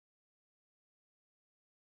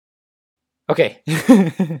Okay.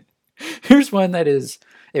 Here's one it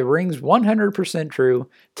rings 100% true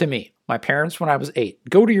to me. My parents when I was 8.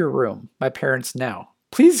 Go to your room. My parents now.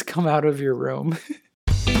 Please come out of your room.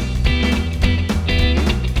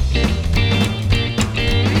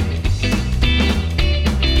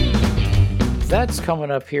 That's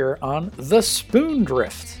coming up here on The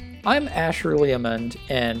Spoondrift. I'm Asher Leomund,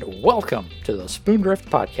 and welcome to the Spoondrift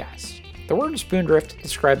Podcast. The word spoondrift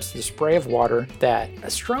describes the spray of water that a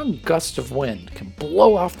strong gust of wind can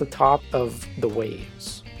blow off the top of the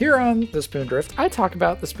waves. Here on The Spoondrift, I talk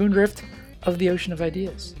about the spoondrift of the ocean of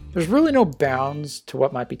ideas. There's really no bounds to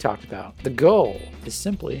what might be talked about. The goal is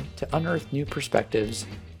simply to unearth new perspectives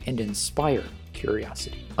and inspire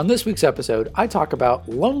curiosity. On this week's episode, I talk about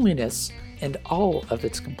loneliness and all of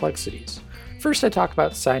its complexities. First, I talk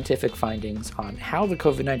about scientific findings on how the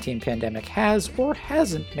COVID-19 pandemic has or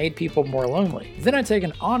hasn't made people more lonely. Then I take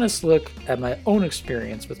an honest look at my own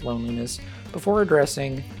experience with loneliness before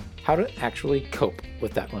addressing how to actually cope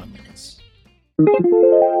with that loneliness.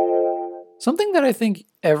 Something that I think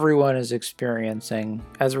everyone is experiencing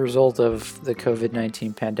as a result of the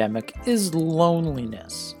COVID-19 pandemic is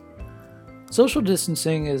loneliness. Social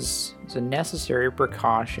distancing is a necessary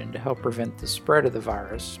precaution to help prevent the spread of the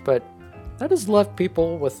virus, but that has left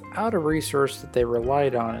people without a resource that they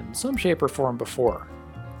relied on in some shape or form before: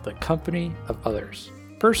 the company of others.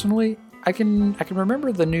 Personally, I can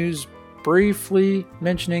remember the news briefly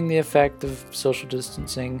mentioning the effect of social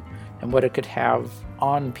distancing and what it could have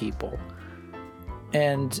on people.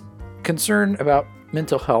 And concern about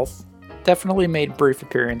mental health definitely made brief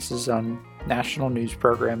appearances on national news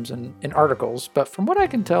programs and in articles, but from what I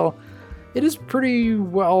can tell, it has pretty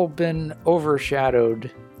well been overshadowed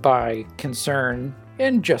by concern,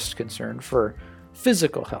 and just concern, for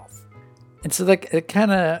physical health. And so that it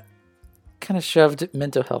kind of shoved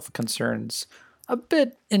mental health concerns a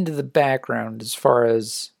bit into the background as far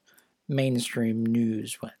as mainstream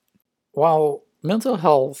news went. While mental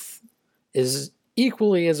health is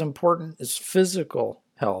equally as important as physical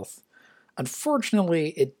health,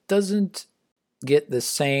 unfortunately, it doesn't get the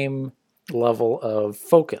same level of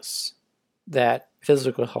focus that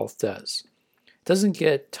physical health does. It doesn't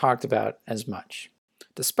get talked about as much.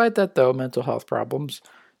 Despite that, though, mental health problems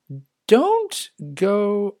don't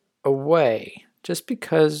go away just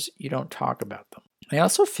because you don't talk about them. I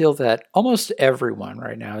also feel that almost everyone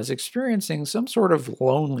right now is experiencing some sort of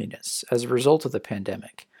loneliness as a result of the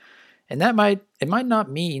pandemic. And it might not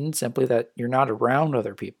mean simply that you're not around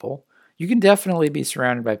other people. You can definitely be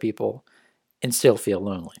surrounded by people and still feel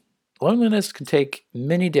lonely. Loneliness can take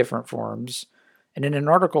many different forms, and in an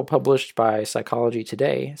article published by Psychology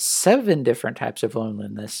Today, 7 different types of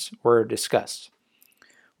loneliness were discussed.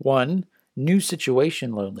 1, new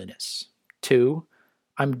situation loneliness. 2,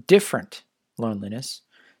 I'm different loneliness.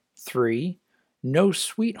 3, no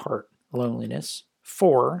sweetheart loneliness.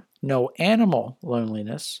 4, no animal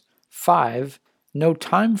loneliness. 5, no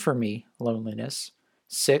time for me loneliness.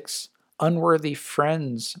 6, unworthy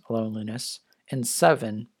friends loneliness. And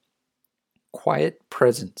 7, quiet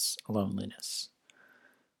presence loneliness.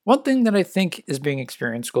 One thing that I think is being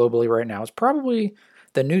experienced globally right now is probably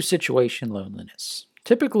the new situation loneliness.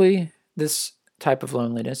 Typically, this type of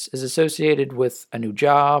loneliness is associated with a new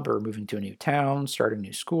job or moving to a new town, starting a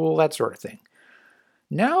new school, that sort of thing.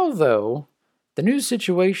 Now, though, the new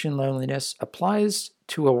situation loneliness applies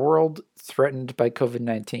to a world threatened by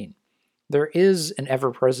COVID-19. There is an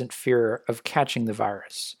ever-present fear of catching the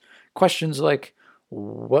virus. Questions like,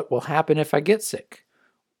 what will happen if I get sick?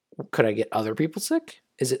 Could I get other people sick?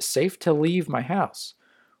 Is it safe to leave my house?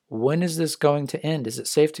 When is this going to end? Is it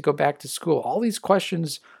safe to go back to school? All these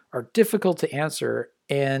questions are difficult to answer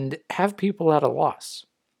and have people at a loss.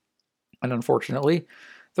 And unfortunately,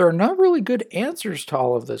 there are not really good answers to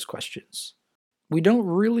all of those questions. We don't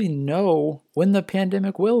really know when the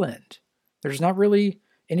pandemic will end. There's not really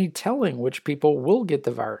any telling which people will get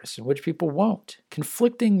the virus and which people won't.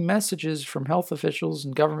 Conflicting messages from health officials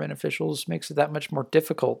and government officials makes it that much more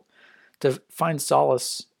difficult to find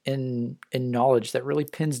solace in knowledge that really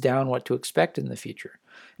pins down what to expect in the future.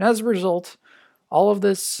 And as a result, all of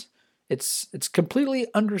this, it's completely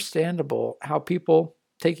understandable how people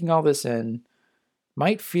taking all this in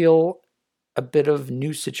might feel a bit of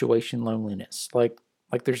new situation loneliness, like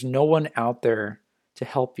there's no one out there to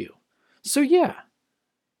help you. So yeah,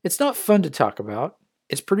 it's not fun to talk about.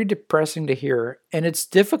 It's pretty depressing to hear, and it's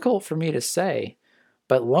difficult for me to say,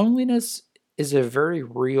 but loneliness is a very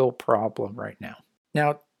real problem right now.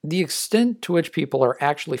 Now, the extent to which people are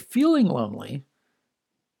actually feeling lonely,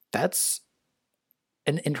 that's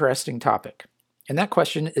an interesting topic. And that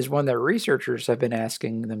question is one that researchers have been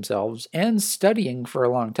asking themselves and studying for a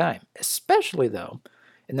long time, especially, though,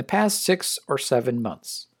 in the past 6 or 7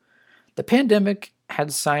 months. The pandemic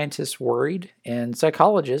had scientists worried, and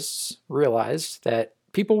psychologists realized that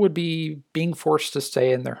people would be being forced to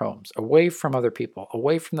stay in their homes, away from other people,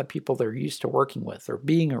 away from the people they're used to working with or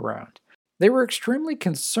being around. They were extremely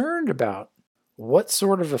concerned about what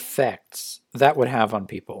sort of effects that would have on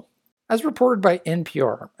people. As reported by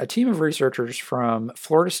NPR, a team of researchers from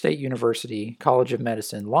Florida State University College of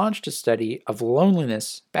Medicine launched a study of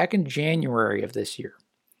loneliness back in January of this year.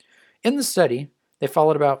 In the study, they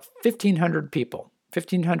followed about 1,500 people,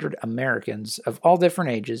 1,500 Americans of all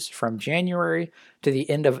different ages from January to the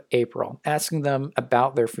end of April, asking them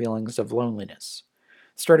about their feelings of loneliness.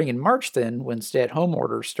 Starting in March then, when stay-at-home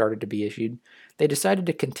orders started to be issued, they decided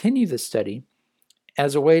to continue the study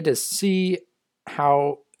as a way to see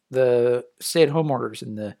how the stay-at-home orders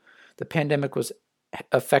and the pandemic was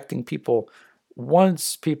affecting people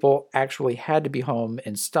once people actually had to be home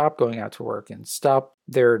and stop going out to work and stop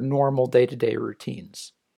their normal day-to-day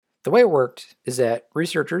routines. The way it worked is that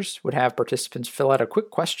researchers would have participants fill out a quick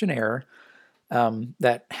questionnaire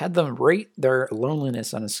that had them rate their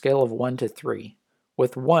loneliness on a scale of 1 to 3,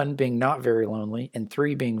 with 1 being not very lonely and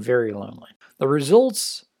 3 being very lonely. The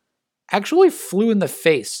results actually flew in the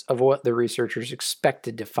face of what the researchers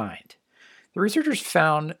expected to find. The researchers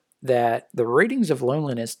found that the ratings of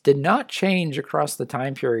loneliness did not change across the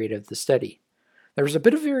time period of the study. There was a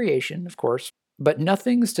bit of variation, of course, but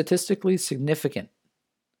nothing statistically significant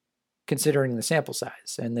considering the sample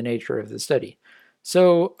size and the nature of the study.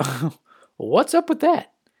 So, what's up with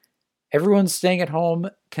that? Everyone's staying at home,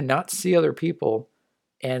 cannot see other people,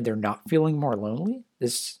 and they're not feeling more lonely?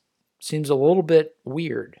 This seems a little bit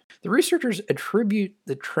weird. The researchers attribute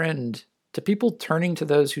the trend to people turning to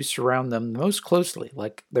those who surround them most closely,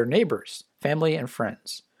 like their neighbors, family, and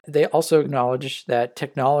friends. They also acknowledge that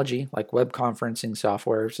technology, like web conferencing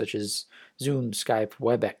software such as Zoom, Skype,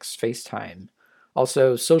 WebEx, FaceTime,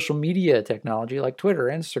 also social media technology like Twitter,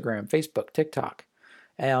 Instagram, Facebook, TikTok,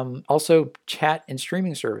 also chat and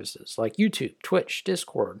streaming services like YouTube, Twitch,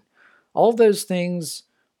 Discord. All of those things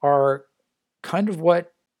are kind of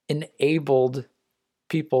what enabled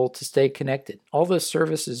people to stay connected. All those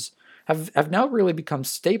services have now really become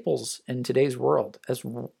staples in today's world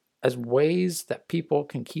as ways that people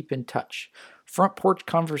can keep in touch. Front porch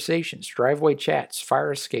conversations, driveway chats,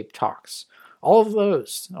 fire escape talks, all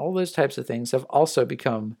those types of things have also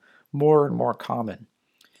become more and more common.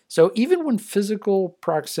 So even when physical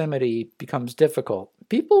proximity becomes difficult,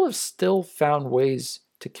 people have still found ways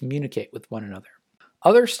to communicate with one another.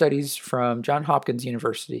 Other studies from Johns Hopkins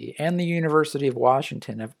University and the University of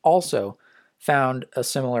Washington have also found a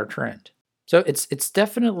similar trend. So it's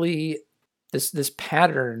definitely this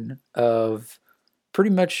pattern of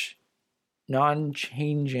pretty much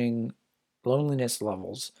non-changing loneliness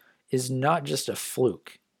levels is not just a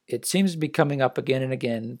fluke. It seems to be coming up again and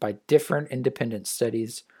again by different independent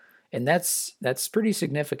studies, and that's pretty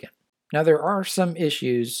significant. Now, there are some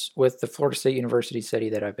issues with the Florida State University study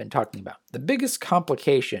that I've been talking about. The biggest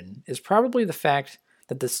complication is probably the fact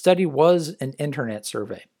that the study was an internet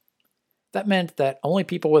survey. That meant that only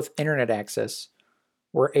people with internet access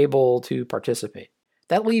were able to participate.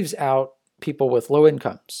 That leaves out people with low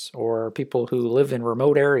incomes or people who live in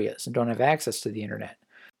remote areas and don't have access to the internet.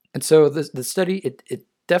 And so the study, it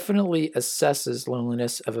definitely assesses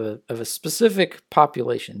loneliness of a specific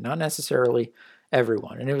population, not necessarily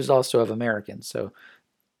everyone. And it was also of Americans, so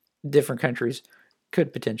different countries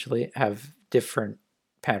could potentially have different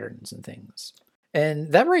patterns and things.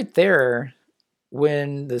 And that right there,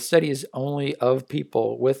 when the study is only of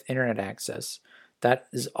people with internet access, that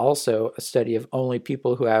is also a study of only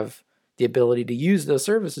people who have the ability to use those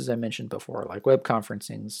services I mentioned before, like web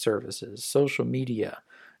conferencing services, social media,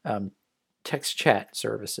 text chat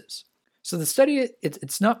services. So the study,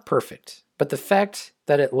 it's not perfect, but the fact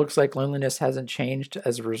that it looks like loneliness hasn't changed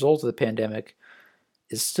as a result of the pandemic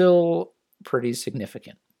is still pretty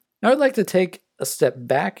significant. Now I'd like to take a step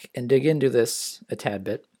back and dig into this a tad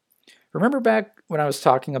bit. Remember back when I was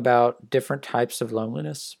talking about different types of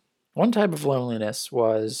loneliness? One type of loneliness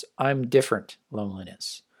was I'm different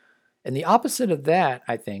loneliness. And the opposite of that,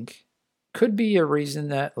 I think, could be a reason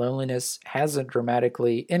that loneliness hasn't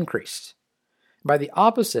dramatically increased. By the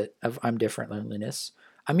opposite of I'm different loneliness,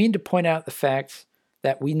 I mean to point out the fact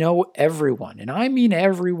that we know everyone, and I mean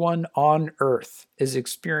everyone on Earth, is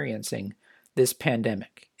experiencing this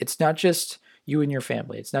pandemic. It's not just you and your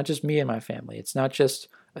family. It's not just me and my family. It's not just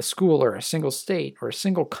a school or a single state or a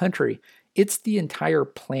single country. It's the entire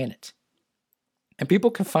planet. And people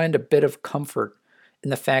can find a bit of comfort in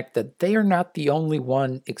the fact that they are not the only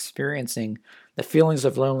one experiencing the feelings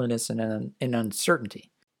of loneliness and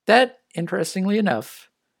uncertainty. That, interestingly enough,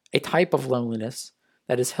 a type of loneliness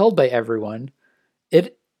that is held by everyone,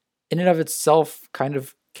 it in and of itself kind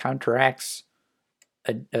of counteracts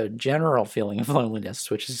a general feeling of loneliness,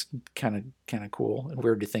 which is kind of cool and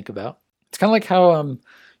weird to think about. It's kind of like how you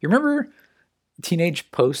remember teenage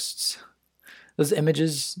posts, those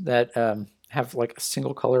images that have like a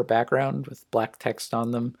single color background with black text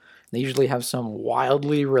on them. They usually have some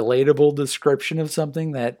wildly relatable description of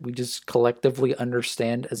something that we just collectively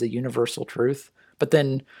understand as a universal truth, but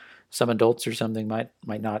then some adults or something might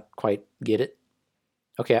not quite get it.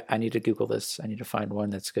 Okay, I need to Google this. I need to find one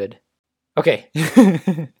that's good. Okay.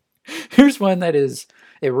 Here's one that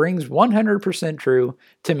it rings 100% true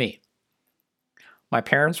to me. My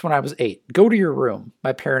parents when I was 8. Go to your room.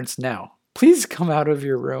 My parents now. Please come out of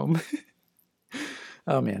your room.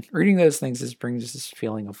 Oh man, reading those things just brings this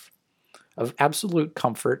feeling of absolute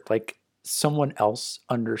comfort, like someone else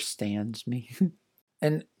understands me.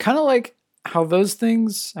 And kind of like how those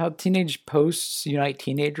things, how teenage posts unite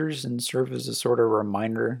teenagers and serve as a sort of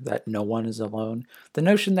reminder that no one is alone. The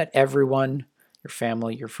notion that everyone, your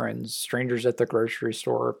family, your friends, strangers at the grocery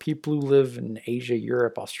store, people who live in Asia,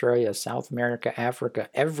 Europe, Australia, South America, Africa,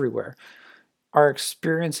 everywhere, are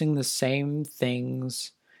experiencing the same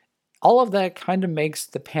things. All of that kind of makes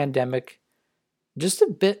the pandemic just a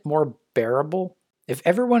bit more bearable. If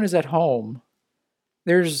everyone is at home,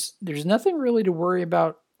 there's nothing really to worry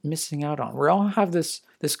about missing out on. We all have this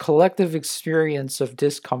collective experience of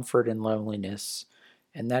discomfort and loneliness,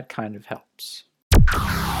 and that kind of helps.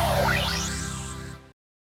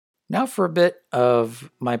 Now for a bit of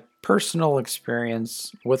my personal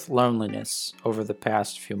experience with loneliness over the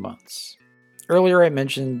past few months. Earlier I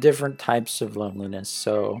mentioned different types of loneliness,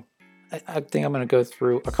 so I think I'm going to go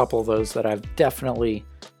through a couple of those that I've definitely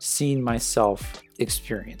seen myself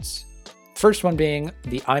experience. First one being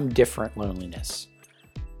the I'm different loneliness.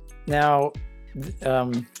 Now,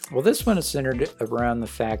 this one is centered around the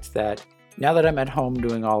fact that now that I'm at home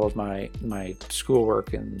doing all of my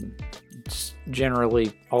schoolwork and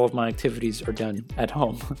generally all of my activities are done at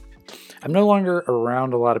home, I'm no longer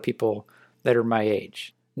around a lot of people that are my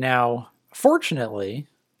age. Now, fortunately,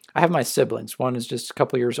 I have my siblings. One is just a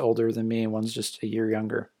couple years older than me, and one's just a year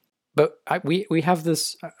younger. But we have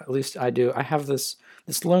this, at least I do, I have this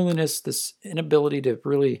loneliness, this inability to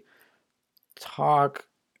really talk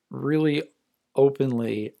really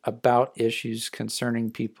openly about issues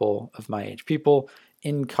concerning people of my age, people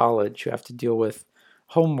in college who have to deal with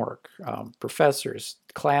homework, professors,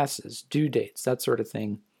 classes, due dates, that sort of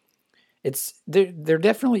thing. They're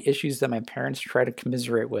definitely issues that my parents try to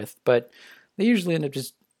commiserate with, but they usually end up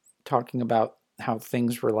just talking about how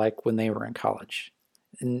things were like when they were in college.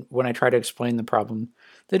 And when I try to explain the problem,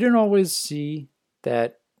 they don't always see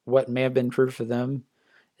that what may have been true for them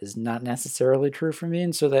is not necessarily true for me,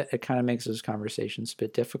 and so that it kind of makes those conversations a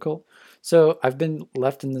bit difficult. So I've been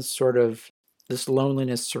left in this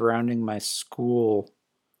loneliness surrounding my school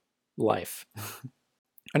life.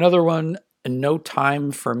 Another one, no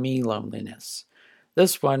time for me loneliness.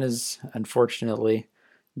 This one has unfortunately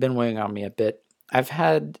been weighing on me a bit. I've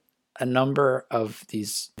had a number of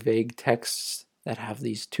these vague texts that have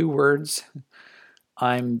these two words,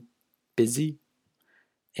 I'm busy.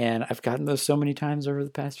 And I've gotten those so many times over the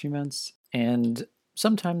past few months. And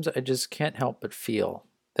sometimes I just can't help but feel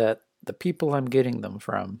that the people I'm getting them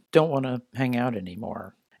from don't want to hang out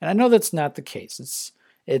anymore. And I know that's not the case.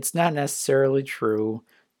 It's not necessarily true.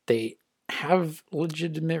 They have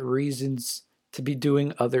legitimate reasons to be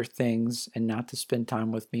doing other things and not to spend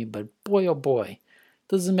time with me. But boy, oh boy,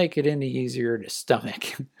 doesn't make it any easier to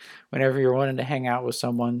stomach whenever you're wanting to hang out with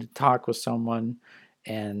someone, to talk with someone,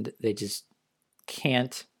 and they just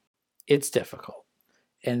can't. It's difficult.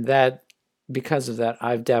 And that, because of that,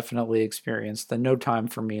 I've definitely experienced the no time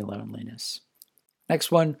for me loneliness.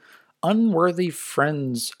 Next one, unworthy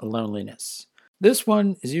friends loneliness. This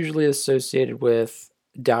one is usually associated with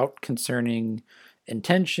doubt concerning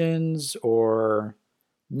intentions or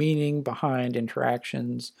meaning behind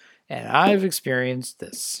interactions. And I've experienced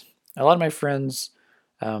this. A lot of my friends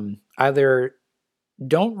either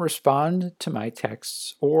don't respond to my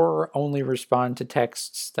texts or only respond to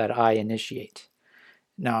texts that I initiate.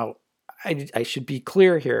 Now, I should be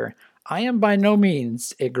clear here. I am by no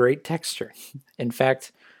means a great texter. In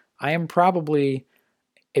fact, I am probably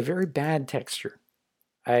a very bad texter.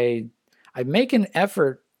 I make an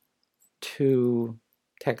effort to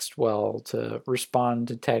text well, to respond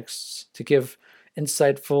to texts, to give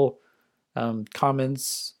insightful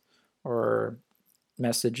comments or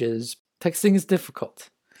messages. Texting is difficult,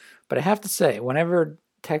 But I have to say, whenever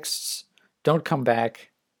texts don't come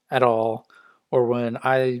back at all, or when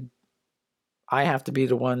I have to be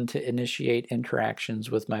the one to initiate interactions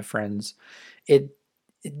with my friends, it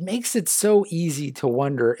it makes it so easy to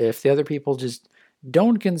wonder if the other people just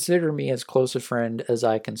don't consider me as close a friend as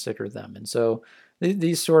I consider them. And so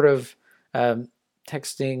these sort of um,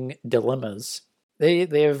 texting dilemmas, they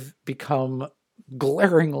have become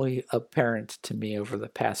glaringly apparent to me over the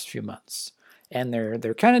past few months, and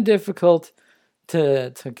they're kind of difficult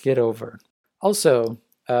to get over. Also,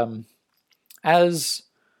 as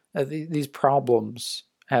these problems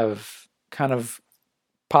have kind of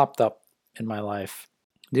popped up in my life,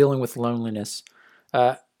 dealing with loneliness,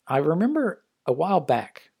 I remember a while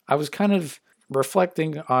back, I was kind of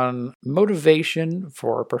reflecting on motivation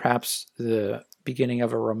for perhaps the beginning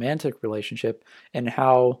of a romantic relationship, and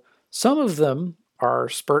how some of them are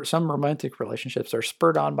spurred, some romantic relationships are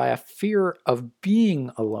spurred on by a fear of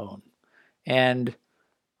being alone. And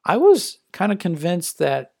I was kind of convinced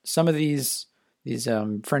that some of these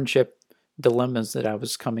friendship dilemmas that I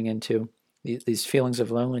was coming into, these feelings of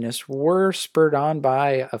loneliness, were spurred on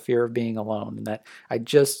by a fear of being alone, and that I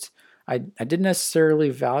didn't necessarily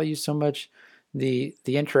value so much the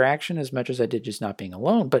interaction as much as I did just not being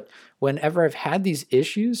alone. But whenever I've had these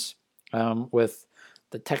issues with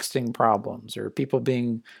the texting problems or people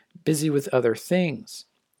being busy with other things,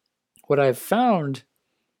 what I've found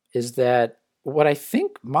is that what I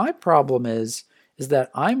think my problem is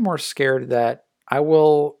that I'm more scared that I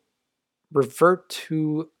will revert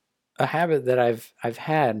to a habit that I've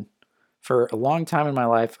had for a long time in my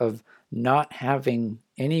life of not having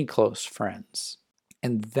any close friends.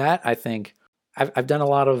 And that, I think, I've done a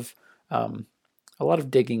lot of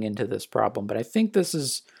digging into this problem, but I think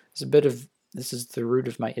is a bit of this is the root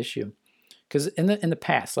of my issue. Because in the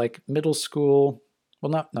past, like middle school, well,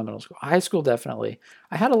 not middle school, high school definitely,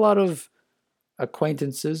 I had a lot of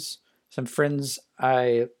acquaintances, some friends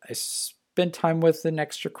I spent time with in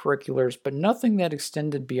extracurriculars, but nothing that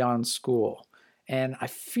extended beyond school. And I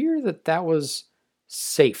fear that that was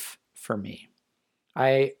safe for me.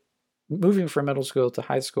 I moving from middle school to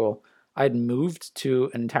high school, I'd moved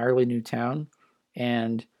to an entirely new town,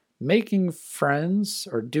 and making friends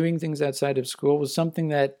or doing things outside of school was something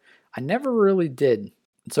that I never really did.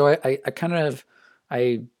 So I kind of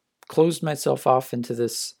I closed myself off into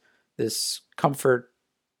this comfort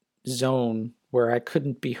zone where I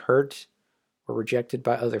couldn't be hurt or rejected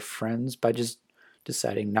by other friends by just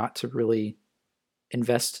deciding not to really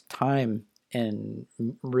invest time in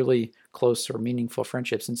really close or meaningful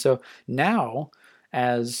friendships. And so now,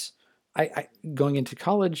 as I going into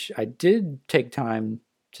college, I did take time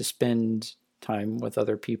to spend time with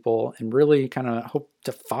other people and really kind of hope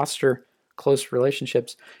to foster close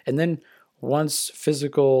relationships. And then once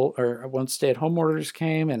stay-at-home orders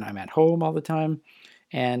came and I'm at home all the time,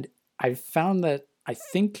 and I found that I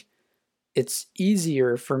think it's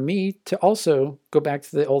easier for me to also go back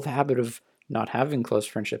to the old habit of not having close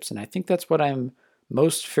friendships. And I think that's what I'm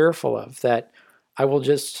most fearful of, that I will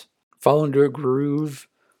just fall into a groove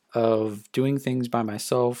of doing things by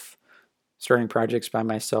myself, starting projects by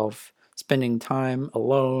myself, spending time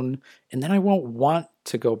alone, and then I won't want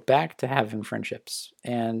to go back to having friendships.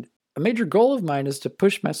 And a major goal of mine is to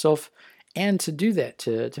push myself and to do that,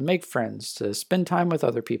 to make friends, to spend time with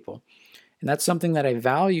other people. And that's something that I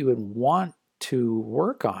value and want to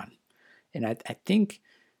work on. And I think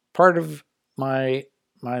part of my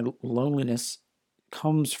loneliness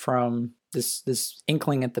comes from this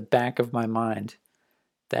inkling at the back of my mind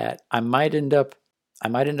that I might end up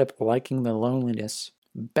liking the loneliness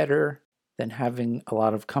better than having a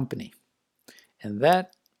lot of company. And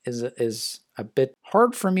that is a bit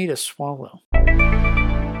hard for me to swallow.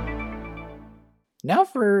 Now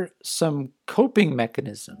for some coping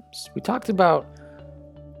mechanisms. We talked about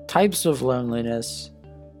types of loneliness,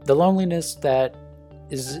 the loneliness that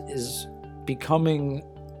is becoming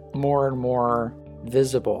more and more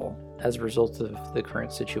visible as a result of the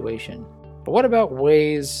current situation. But what about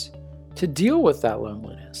ways to deal with that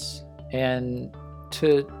loneliness and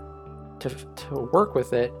to work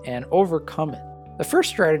with it and overcome it? The first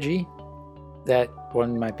strategy that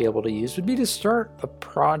one might be able to use would be to start a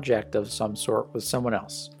project of some sort with someone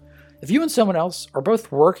else. If you and someone else are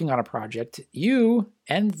both working on a project, you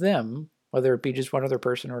and them, whether it be just one other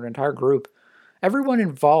person or an entire group, everyone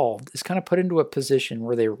involved is kind of put into a position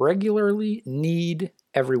where they regularly need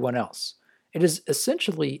everyone else. It is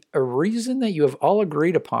essentially a reason that you have all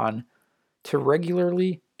agreed upon to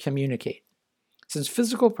regularly communicate. Since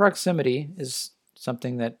physical proximity is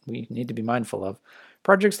something that we need to be mindful of,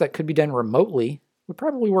 projects that could be done remotely would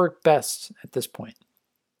probably work best at this point.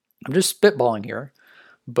 I'm just spitballing here,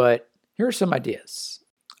 but here are some ideas.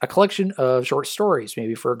 A collection of short stories,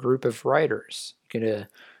 maybe for a group of writers. You can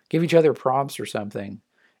give each other prompts or something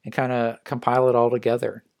and kind of compile it all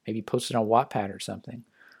together. Maybe post it on Wattpad or something.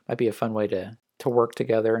 Might be a fun way to work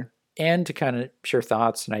together and to kind of share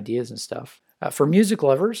thoughts and ideas and stuff. For music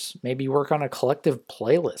lovers, maybe work on a collective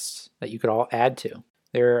playlist that you could all add to.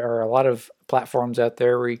 There are a lot of platforms out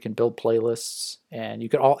there where you can build playlists and you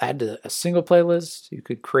could all add to a single playlist. You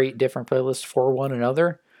could create different playlists for one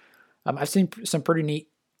another. I've seen some pretty neat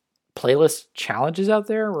playlist challenges out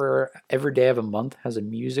there where every day of a month has a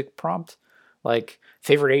music prompt, like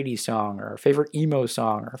favorite 80s song or favorite emo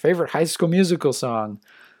song or favorite High School Musical song.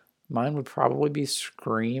 Mine would probably be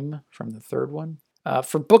Scream from the third one.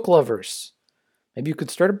 For book lovers, maybe you could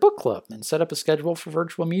start a book club and set up a schedule for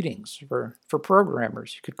virtual meetings. For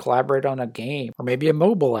programmers, you could collaborate on a game or maybe a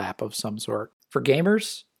mobile app of some sort. For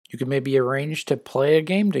gamers, you could maybe arrange to play a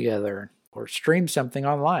game together or stream something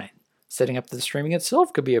online. Setting up the streaming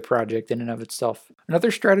itself could be a project in and of itself.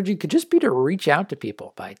 Another strategy could just be to reach out to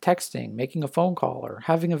people by texting, making a phone call, or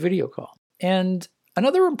having a video call. And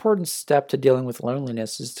another important step to dealing with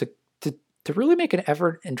loneliness is to really make an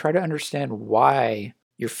effort and try to understand why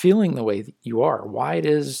you're feeling the way that you are, why it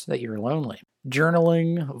is that you're lonely.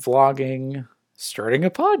 Journaling, vlogging, starting a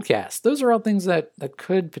podcast. Those are all things that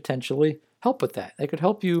could potentially help with that. They could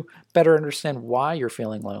help you better understand why you're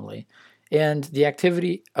feeling lonely. And the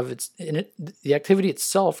activity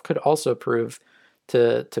itself could also prove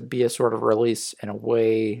to be a sort of release and a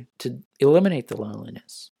way to eliminate the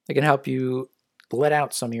loneliness. It can help you let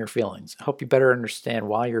out some of your feelings, help you better understand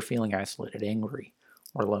why you're feeling isolated, angry,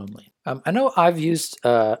 or lonely. I know I've used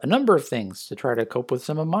a number of things to try to cope with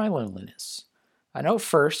some of my loneliness. I know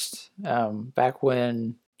first, back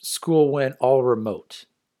when school went all remote,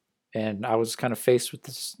 and I was kind of faced with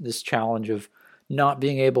this challenge of not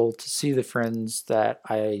being able to see the friends that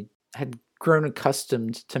I had grown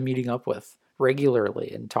accustomed to meeting up with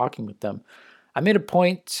regularly and talking with them, I made a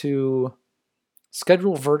point to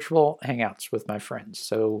schedule virtual hangouts with my friends.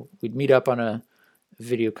 So we'd meet up on a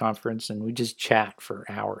video conference and we'd just chat for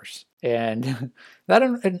hours. And that,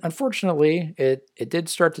 unfortunately, it did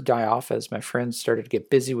start to die off as my friends started to get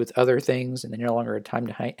busy with other things and they no longer had time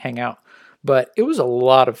to hang out. But it was a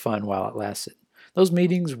lot of fun while it lasted. Those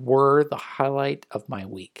meetings were the highlight of my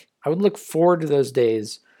week. I would look forward to those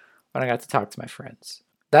days when I got to talk to my friends.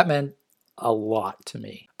 That meant a lot to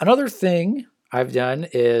me. Another thing I've done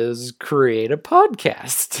is create a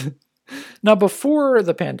podcast. Now, before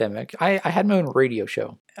the pandemic, I had my own radio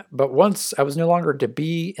show. But once I was no longer to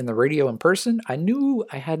be in the radio in person, I knew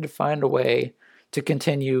I had to find a way to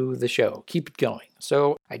continue the show, keep it going.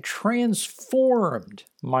 So I transformed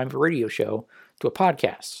my radio show to a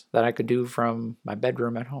podcast that I could do from my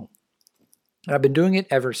bedroom at home. And I've been doing it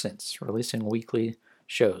ever since, releasing weekly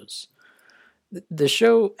shows. The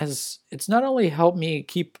show it's not only helped me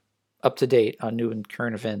keep up to date on new and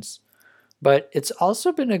current events, but it's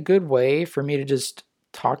also been a good way for me to just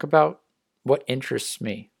talk about what interests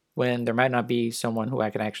me when there might not be someone who I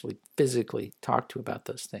can actually physically talk to about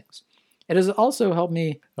those things. It has also helped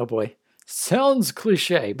me, oh boy, sounds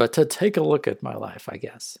cliche, but to take a look at my life, I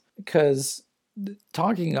guess. Because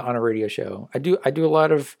talking on a radio show, I do a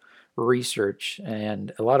lot of research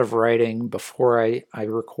and a lot of writing before I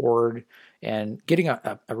record and getting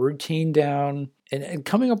a routine down and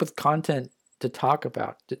coming up with content to talk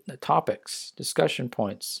about, topics, discussion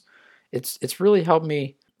points. It's really helped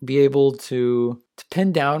me be able to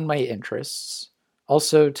pin down my interests,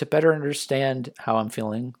 also to better understand how I'm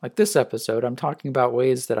feeling. Like this episode, I'm talking about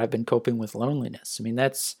ways that I've been coping with loneliness. I mean,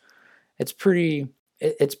 it's been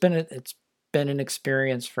an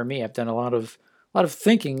experience for me. I've done a lot of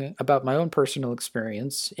thinking about my own personal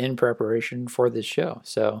experience in preparation for this show.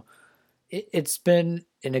 So it's been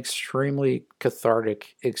an extremely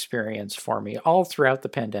cathartic experience for me all throughout the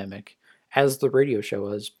pandemic, as the radio show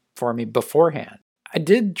was for me beforehand. I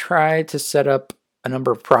did try to set up a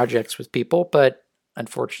number of projects with people, but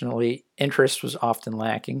unfortunately, interest was often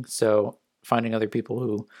lacking. So finding other people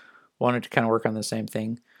who wanted to kind of work on the same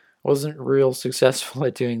thing, wasn't real successful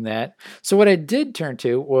at doing that. So what I did turn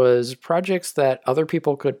to was projects that other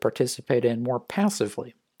people could participate in more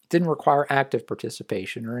passively. It didn't require active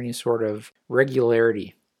participation or any sort of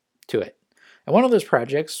regularity to it. And one of those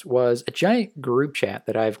projects was a giant group chat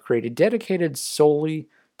that I've created dedicated solely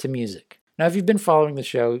to music. Now, if you've been following the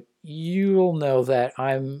show, you'll know that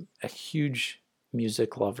I'm a huge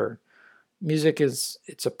music lover. Music it's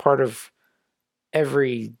a part of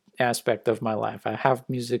every aspect of my life. I have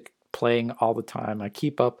music playing all the time. I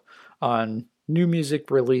keep up on new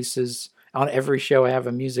music releases. On every show, I have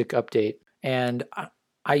a music update. And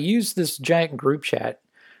I use this giant group chat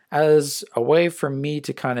as a way for me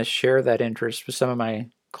to kind of share that interest with some of my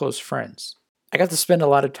close friends. I got to spend a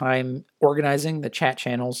lot of time organizing the chat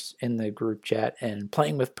channels in the group chat and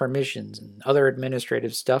playing with permissions and other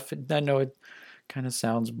administrative stuff. And I know it kind of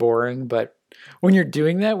sounds boring, but when you're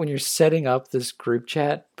doing that, when you're setting up this group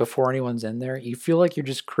chat before anyone's in there, you feel like you're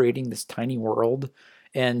just creating this tiny world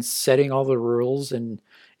and setting all the rules. And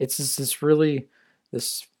it's just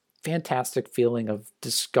this fantastic feeling of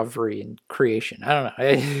discovery and creation. I don't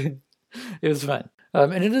know. It was fun.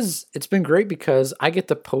 And it's been great because I get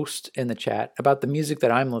to post in the chat about the music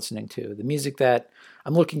that I'm listening to, the music that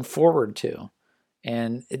I'm looking forward to.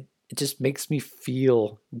 And it just makes me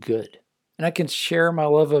feel good. And I can share my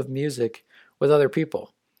love of music with other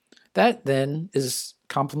people. That then is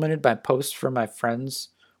complemented by posts from my friends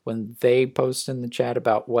when they post in the chat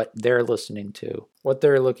about what they're listening to, what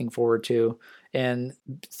they're looking forward to. And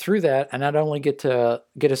through that, I not only get to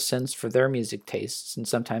get a sense for their music tastes and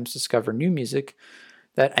sometimes discover new music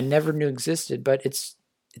that I never knew existed, but it's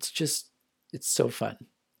so fun.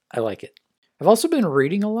 I like it. I've also been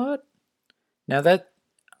reading a lot. Now that,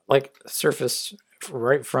 like, surface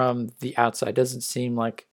right from the outside doesn't seem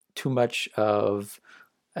like too much of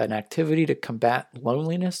an activity to combat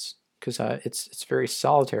loneliness, because it's very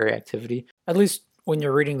solitary activity, at least when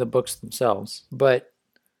you're reading the books themselves. But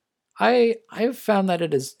I've found that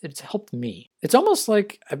it's helped me. It's almost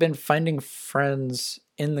like I've been finding friends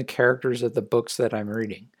in the characters of the books that I'm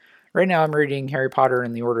reading. Right now I'm reading Harry Potter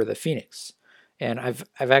and the Order of the Phoenix. And I've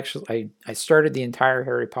actually I started the entire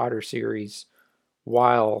Harry Potter series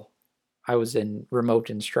while I was in remote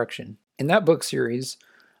instruction. In that book series,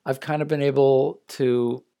 I've kind of been able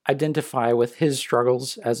to identify with his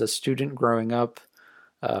struggles as a student growing up,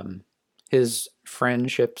 his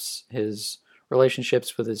friendships, his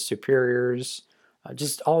relationships with his superiors,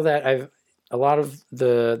 just all that. A lot of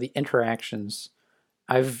the interactions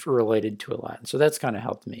I've related to a lot. And so that's kind of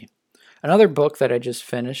helped me. Another book that I just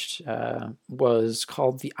finished was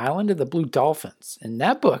called The Island of the Blue Dolphins. And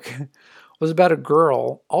that book was about a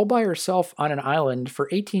girl all by herself on an island for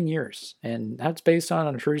 18 years. And that's based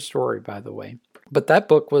on a true story, by the way. But that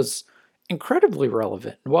book was incredibly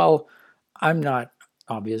relevant. While I'm not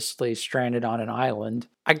obviously stranded on an island,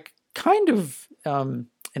 I kind of,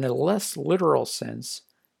 in a less literal sense,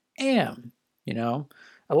 am. You know,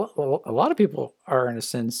 a lot of people are, in a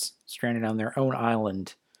sense, stranded on their own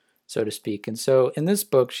island, so to speak. And so in this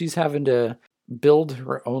book, she's having to build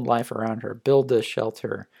her own life around her, build a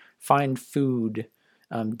shelter, find food,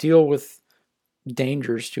 deal with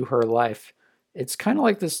dangers to her life. It's kind of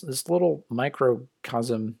like this little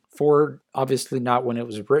microcosm for, obviously not when it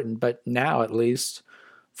was written, but now at least,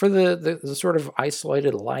 for the sort of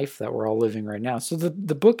isolated life that we're all living right now. So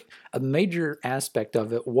the book, a major aspect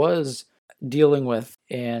of it was dealing with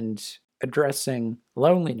and addressing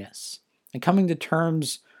loneliness and coming to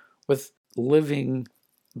terms with living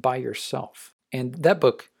by yourself. And that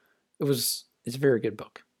book, it's a very good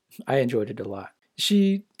book. I enjoyed it a lot.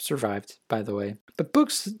 She survived, by the way. But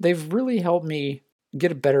books, they've really helped me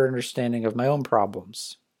get a better understanding of my own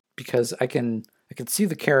problems, because I can see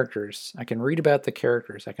the characters. I can read about the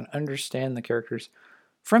characters. I can understand the characters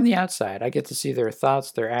from the outside. I get to see their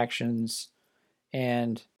thoughts, their actions,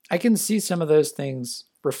 and I can see some of those things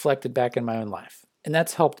reflected back in my own life. And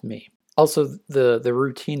that's helped me. Also, the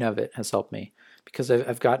routine of it has helped me, because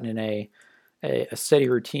I've gotten in a steady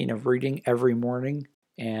routine of reading every morning,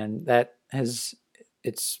 and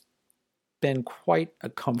it's been quite a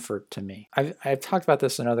comfort to me. I've talked about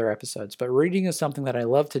this in other episodes, but reading is something that I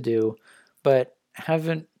love to do, but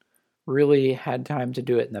haven't really had time to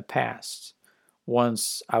do it in the past.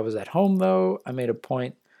 Once I was at home, though, I made a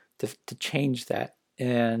point to change that.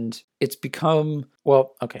 And it's become,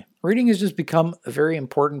 reading has just become a very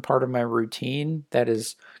important part of my routine that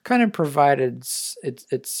is kind of provided,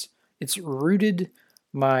 it's rooted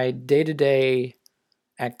my day-to-day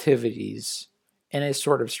activities in a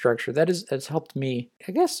sort of structure that has helped me,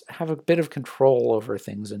 I guess, have a bit of control over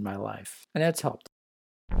things in my life. And that's helped.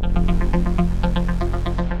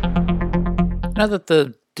 Now that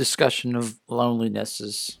the discussion of loneliness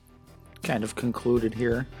is kind of concluded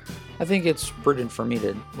here, I think it's prudent for me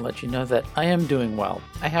to let you know that I am doing well.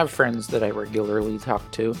 I have friends that I regularly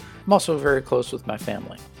talk to. I'm also very close with my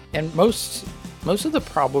family. And most of the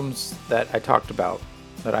problems that I talked about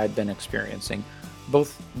that I'd been experiencing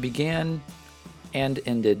both began and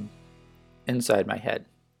ended inside my head.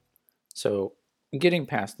 So getting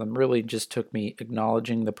past them really just took me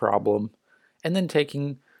acknowledging the problem and then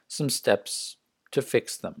taking some steps to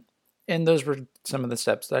fix them. And those were some of the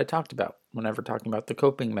steps that I talked about whenever talking about the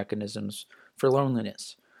coping mechanisms for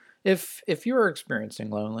loneliness. If you are experiencing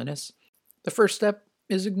loneliness, the first step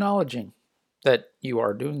is acknowledging that you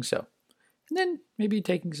are doing so. And then maybe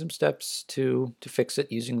taking some steps to fix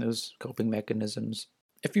it using those coping mechanisms.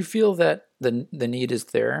 If you feel that the need is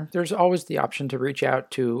there, there's always the option to reach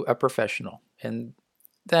out to a professional. And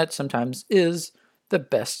that sometimes is the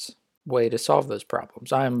best way to solve those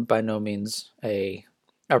problems. I'm by no means a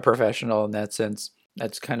professional in that sense.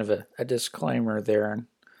 That's kind of a disclaimer there.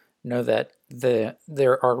 Know that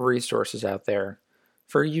there are resources out there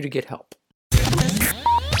for you to get help.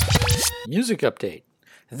 Music update.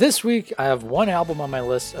 This week, I have one album on my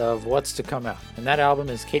list of what's to come out, and that album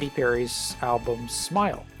is Katy Perry's album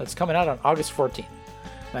Smile. That's coming out on August 14th.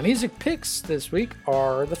 My music picks this week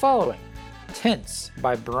are the following. Tense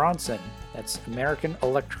by Bronson, that's American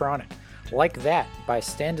electronic. Like That by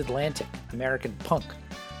Stand Atlantic, American punk.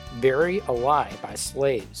 Bury a Lie by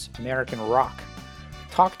Slaves, American rock.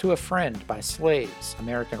 Talk to a Friend by Slaves,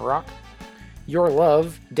 American rock. Your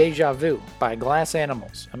Love, Deja Vu by Glass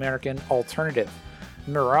Animals, American alternative.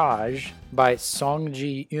 Mirage by Song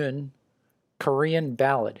Ji-eun, Korean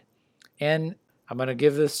ballad. And I'm going to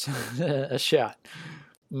give this a shot.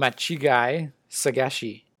 Machigai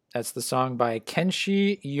Sagashi. That's the song by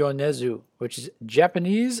Kenshi Yonezu, which is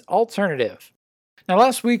Japanese alternative. Now,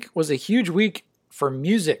 last week was a huge week for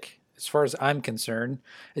music, as far as I'm concerned.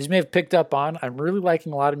 As you may have picked up on, I'm really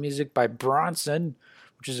liking a lot of music by Bronson,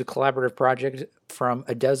 which is a collaborative project from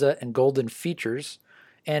Adeza and Golden Features,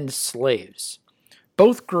 and Slaves.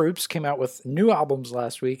 Both groups came out with new albums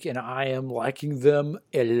last week, and I am liking them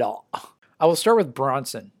a lot. I will start with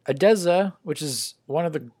Bronson. Adeza, which is one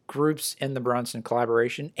of the groups in the Bronson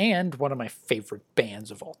collaboration and one of my favorite bands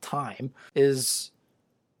of all time, is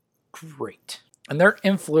great. And their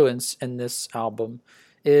influence in this album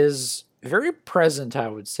is very present, I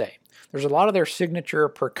would say. There's a lot of their signature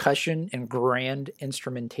percussion and grand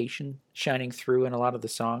instrumentation shining through in a lot of the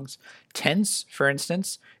songs. Tense, for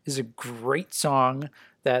instance, is a great song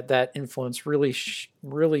that influence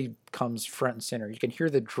really comes front and center. You can hear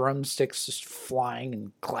the drumsticks just flying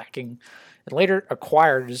and clacking. And later, a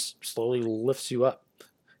choir just slowly lifts you up.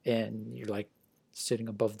 And you're like sitting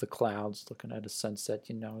above the clouds looking at a sunset.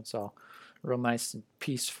 It's all real nice and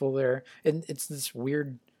peaceful there. And it's this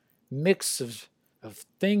weird mix of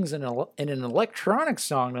things in an electronic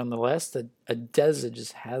song, nonetheless, that Adeza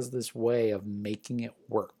just has this way of making it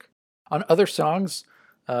work. On other songs,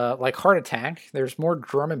 like Heart Attack, there's more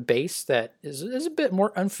drum and bass that is a bit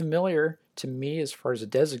more unfamiliar to me as far as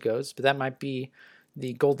Adeza goes, but that might be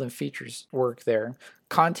the Golden Features work there.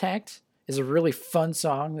 Contact is a really fun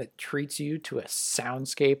song that treats you to a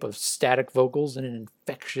soundscape of static vocals and an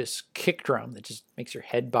infectious kick drum that just makes your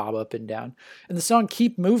head bob up and down. And the song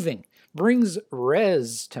Keep Moving brings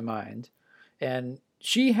Rez to mind. And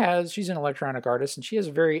she's an electronic artist, and she has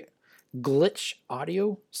a very glitch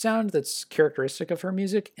audio sound that's characteristic of her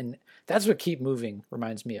music, and that's what Keep Moving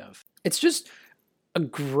reminds me of. It's just a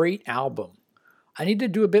great album. I need to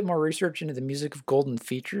do a bit more research into the music of Golden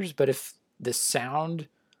Features, but if the sound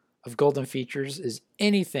of Golden Features is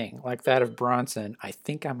anything like that of Bronson, I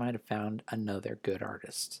think I might have found another good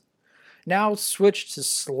artist. Now switch to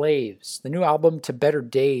Slaves. The new album, To Better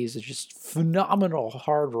Days, is just phenomenal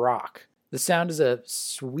hard rock. The sound is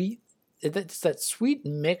it's that sweet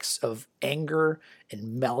mix of anger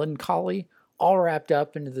and melancholy, all wrapped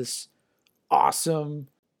up into this awesome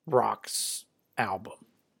rocks album.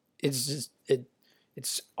 It's just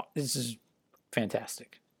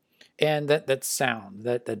fantastic. And that sound,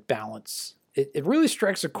 that balance, it really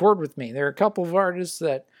strikes a chord with me. There are a couple of artists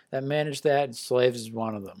that manage that, and Slaves is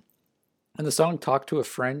one of them. And the song Talk to a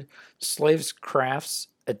Friend, Slaves crafts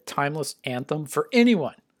a timeless anthem for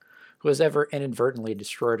anyone who has ever inadvertently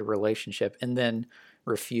destroyed a relationship and then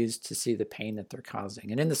refused to see the pain that they're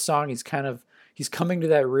causing. And in the song, he's coming to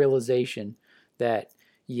that realization that,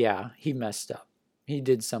 yeah, he messed up. He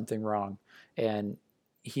did something wrong, and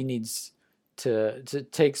he needs to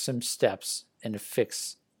take some steps and to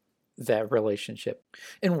fix that relationship.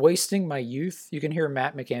 In Wasting My Youth, you can hear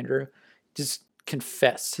Matt McAndrew just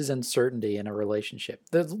confess his uncertainty in a relationship.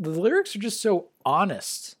 The lyrics are just so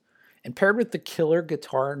honest, and paired with the killer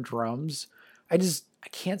guitar and drums, I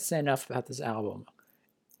can't say enough about this album.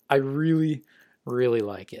 I really, really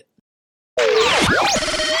like it.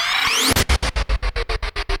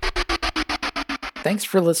 Thanks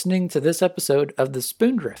for listening to this episode of The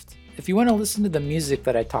Spoondrift. If you want to listen to the music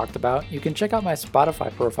that I talked about, you can check out my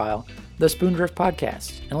Spotify profile, The Spoondrift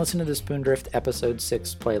Podcast, and listen to the Spoondrift Episode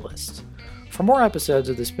 6 playlist. For more episodes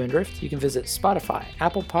of The Spoondrift, you can visit Spotify,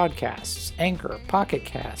 Apple Podcasts, Anchor, Pocket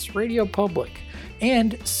Casts, Radio Public,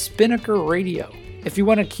 and Spinnaker Radio. If you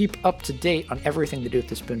want to keep up to date on everything to do with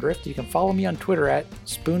The Spoondrift, you can follow me on Twitter at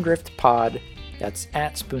SpoondriftPod, That's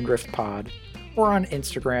at SpoondriftPod, or on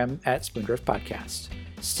Instagram at SpoondriftPodcast.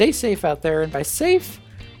 Stay safe out there, and by safe,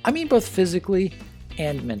 I mean both physically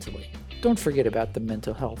and mentally. Don't forget about the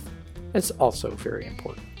mental health. It's also very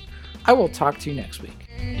important. I will talk to you next week.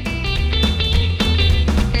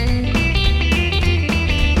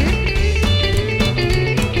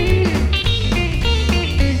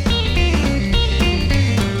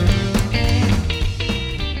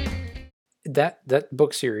 That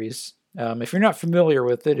book series, if you're not familiar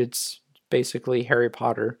with it, it's basically Harry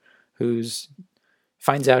Potter, who's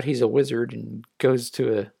finds out he's a wizard and goes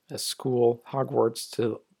to a school, Hogwarts,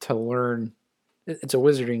 to learn. It's a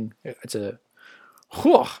wizarding.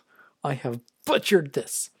 I have butchered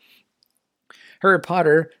this. Harry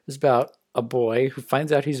Potter is about a boy who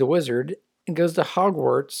finds out he's a wizard and goes to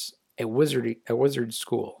Hogwarts, a wizard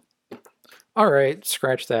school. All right,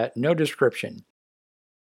 scratch that. No description.